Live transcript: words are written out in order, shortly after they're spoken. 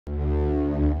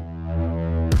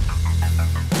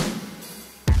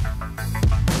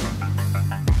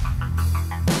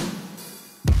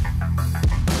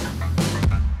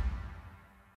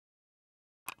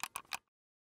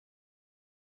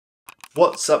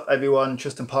What's up everyone,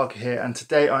 Tristan Parker here, and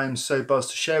today I am so buzzed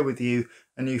to share with you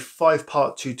a new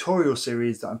 5-part tutorial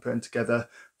series that I'm putting together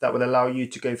that will allow you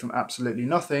to go from absolutely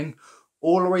nothing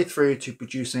all the way through to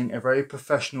producing a very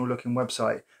professional looking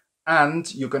website.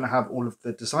 And you're going to have all of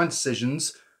the design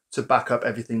decisions to back up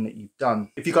everything that you've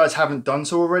done. If you guys haven't done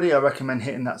so already, I recommend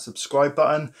hitting that subscribe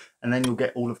button, and then you'll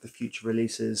get all of the future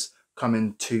releases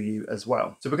coming to you as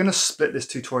well. So we're going to split this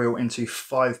tutorial into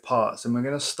 5 parts, and we're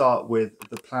going to start with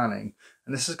the planning.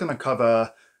 And this is going to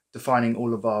cover defining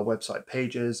all of our website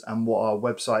pages and what our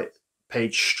website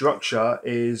page structure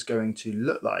is going to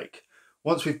look like.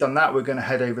 Once we've done that, we're going to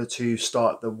head over to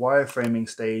start the wireframing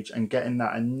stage and getting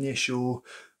that initial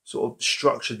sort of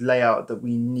structured layout that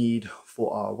we need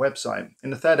for our website. In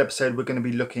the 3rd episode, we're going to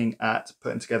be looking at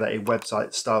putting together a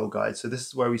website style guide. So this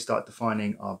is where we start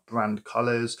defining our brand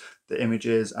colors, the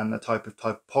images, and the type of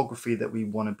typography that we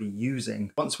want to be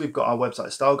using. Once we've got our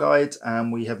website style guide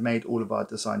and we have made all of our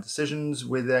design decisions,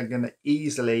 we're then going to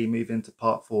easily move into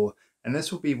part 4. And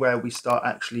this will be where we start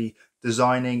actually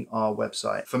designing our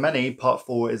website. For many, part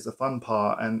 4 is the fun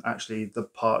part, and actually the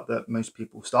part that most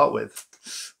people start with,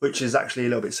 which is actually a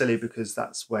little bit silly because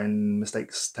that's when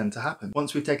mistakes tend to happen.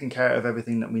 Once we've taken care of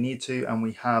everything that we need to and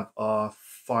we have our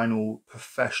final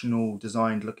professional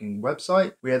designed looking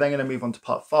website, we are then going to move on to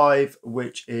part 5,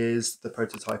 which is the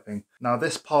prototyping. Now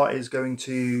this part is going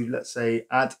to, let's say,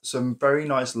 add some very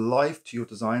nice life to your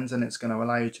designs, and it's going to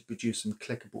allow you to produce some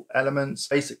clickable elements.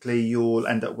 Basically, you'll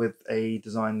end up with a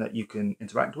design that you can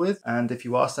interact with, and if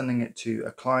you are sending it to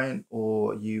a client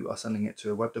or you are sending it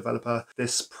to a web developer,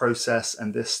 this process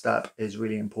and this step is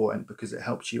really important because it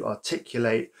helps you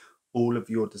articulate all of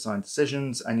your design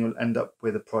decisions, and you'll end up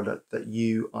with a product that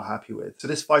you are happy with. So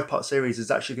this 5-part series is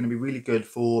actually going to be really good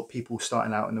for people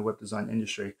starting out in the web design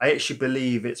industry. I actually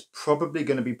believe it's probably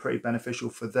going to be pretty beneficial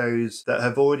for those that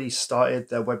have already started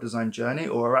their web design journey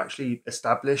or are actually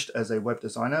established as a web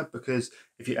designer, because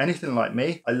if you're anything like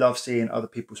me, I love seeing other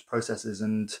people's processes.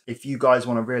 And if you guys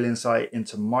want a real insight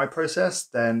into my process,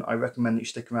 then I recommend that you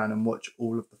stick around and watch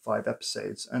all of the 5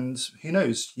 episodes. And who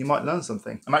knows, you might learn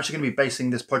something. I'm actually going to be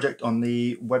basing this project on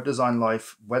the Web Design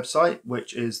Life website,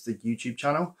 which is the YouTube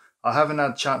channel. I haven't had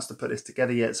a chance to put this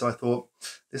together yet, so I thought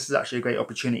this is actually a great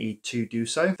opportunity to do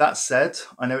so. That said,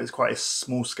 I know it's quite a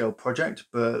small scale project,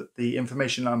 but the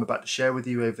information I'm about to share with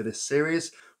you over this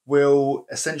series will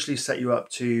essentially set you up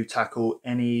to tackle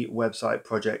any website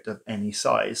project of any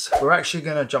size. We're actually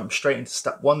going to jump straight into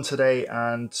step 1 today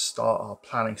and start our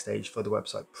planning stage for the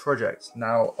website project.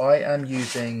 Now, I am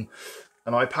using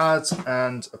an iPad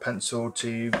and a pencil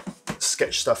to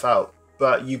sketch stuff out,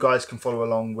 but you guys can follow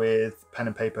along with pen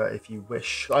and paper if you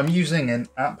wish. I'm using an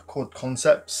app called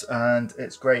Concepts, and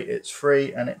it's great, it's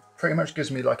free, and it pretty much gives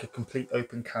me like a complete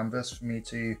open canvas for me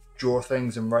to draw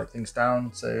things and write things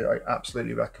down, so I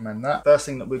absolutely recommend that. First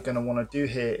thing that we're going to want to do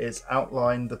here is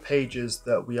outline the pages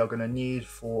that we are going to need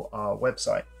for our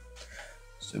website.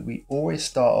 So we always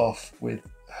start off with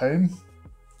home,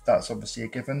 that's obviously a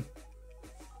given.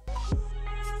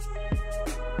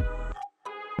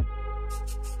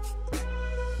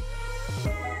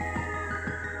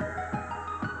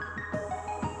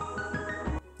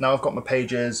 Now I've got my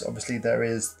pages. Obviously there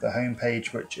is the home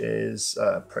page, which is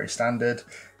pretty standard.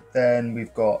 Then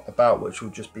we've got about, which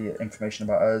will just be information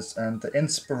about us. And the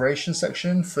inspiration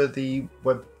section for the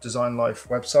Web Design Life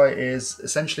website is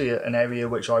essentially an area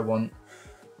which I want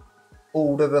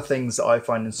all of the things that I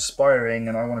find inspiring,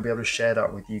 and I want to be able to share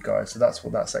that with you guys. So that's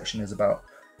what that section is about.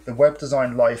 The Web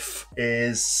Design Life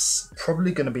is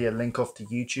probably going to be a link off to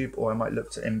YouTube, or I might look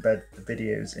to embed the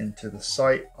videos into the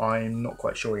site. I'm not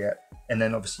quite sure yet. And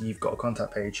then obviously you've got a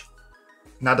contact page.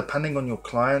 Now, depending on your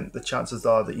client, the chances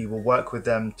are that you will work with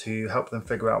them to help them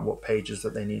figure out what pages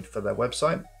that they need for their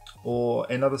website. Or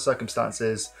in other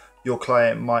circumstances, your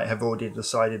client might have already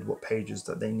decided what pages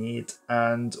that they need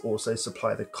and also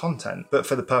supply the content. But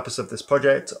for the purpose of this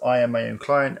project, I am my own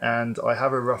client and I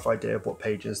have a rough idea of what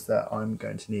pages that I'm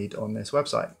going to need on this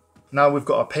website. Now we've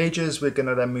got our pages, we're going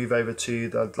to then move over to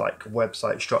the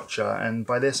website structure. And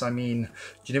by this I mean,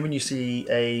 do you know when you see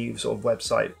a sort of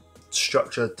website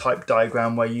structure type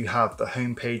diagram where you have the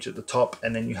home page at the top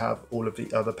and then you have all of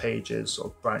the other pages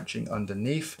sort of branching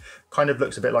underneath? Kind of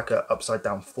looks a bit like an upside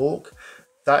down fork.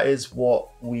 That is what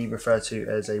we refer to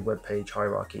as a web page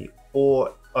hierarchy,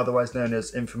 or otherwise known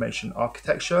as information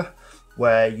architecture,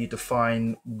 where you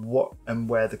define what and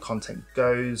where the content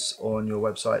goes on your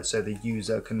website so the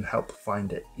user can help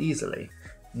find it easily.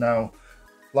 Now,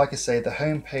 like I say, the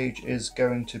home page is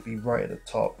going to be right at the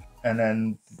top, and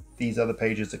then these other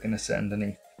pages are going to sit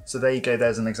underneath. So there you go,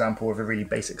 there's an example of a really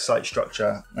basic site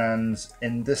structure. And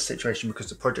in this situation, because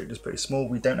the project is pretty small,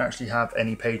 we don't actually have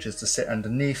any pages to sit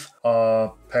underneath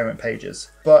our parent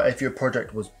pages. But if your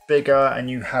project was bigger and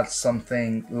you had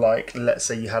something like, let's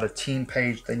say you had a team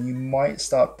page, then you might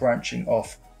start branching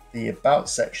off the about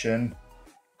section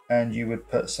and you would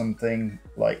put something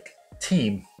like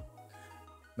team.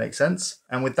 Make sense?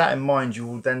 And with that in mind, you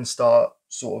will then start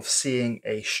sort of seeing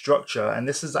a structure, and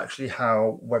this is actually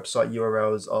how website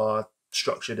URLs are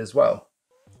structured as well.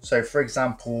 So for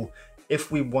example,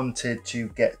 if we wanted to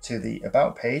get to the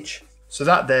about page, so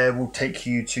that there will take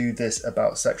you to this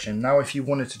about section. Now if you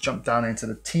wanted to jump down into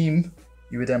the team,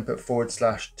 you would then put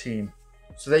 /team.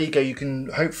 So there you go, you can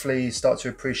hopefully start to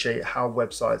appreciate how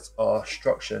websites are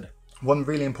structured. One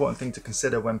really important thing to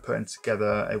consider when putting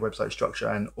together a website structure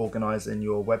and organizing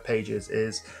your web pages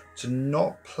is to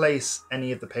not place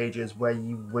any of the pages where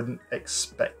you wouldn't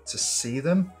expect to see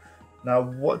them. Now,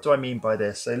 what do I mean by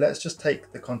this? So let's just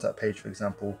take the contact page, for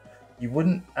example. You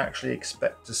wouldn't actually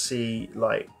expect to see,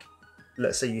 like,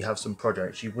 let's say you have some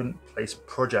projects, you wouldn't place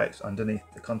projects underneath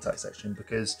the contact section,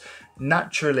 because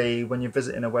naturally when you're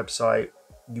visiting a website,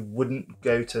 you wouldn't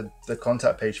go to the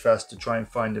contact page first to try and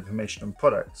find information on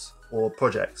products or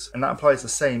projects. And that applies the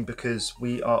same, because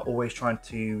we are always trying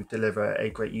to deliver a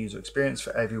great user experience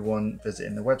for everyone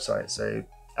visiting the website. So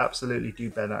absolutely do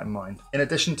bear that in mind. In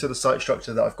addition to the site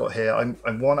structure that I've got here,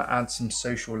 I want to add some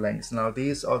social links. Now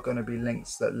these are going to be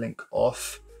links that link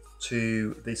off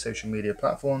to the social media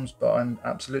platforms, but I'm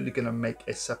absolutely going to make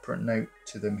a separate note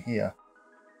to them here.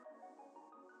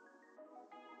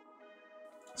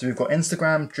 So we've got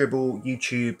Instagram, Dribble,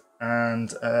 YouTube,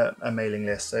 and a mailing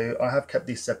list. So I have kept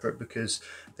these separate because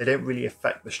they don't really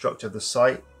affect the structure of the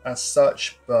site as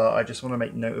such, but I just want to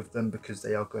make note of them because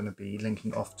they are going to be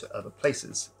linking off to other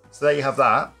places. So there you have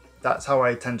that. That's how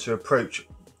I tend to approach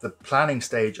the planning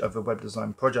stage of a web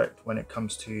design project when it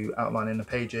comes to outlining the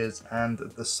pages and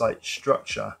the site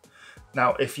structure.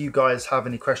 Now, if you guys have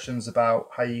any questions about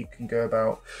how you can go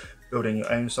about building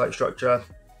your own site structure,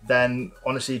 then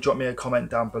honestly drop me a comment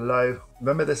down below.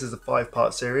 Remember, this is a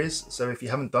 5-part series, so if you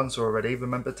haven't done so already,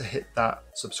 remember to hit that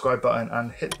subscribe button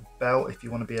and hit the bell if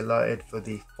you want to be alerted for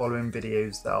the following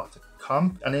videos that are to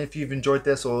come. And if you've enjoyed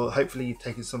this, or hopefully you've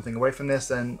taken something away from this,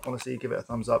 then honestly give it a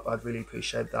thumbs up. I'd really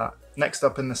appreciate that. Next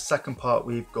up in the second part,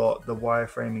 we've got the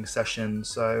wireframing session,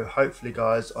 so hopefully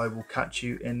guys, I will catch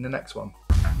you in the next one.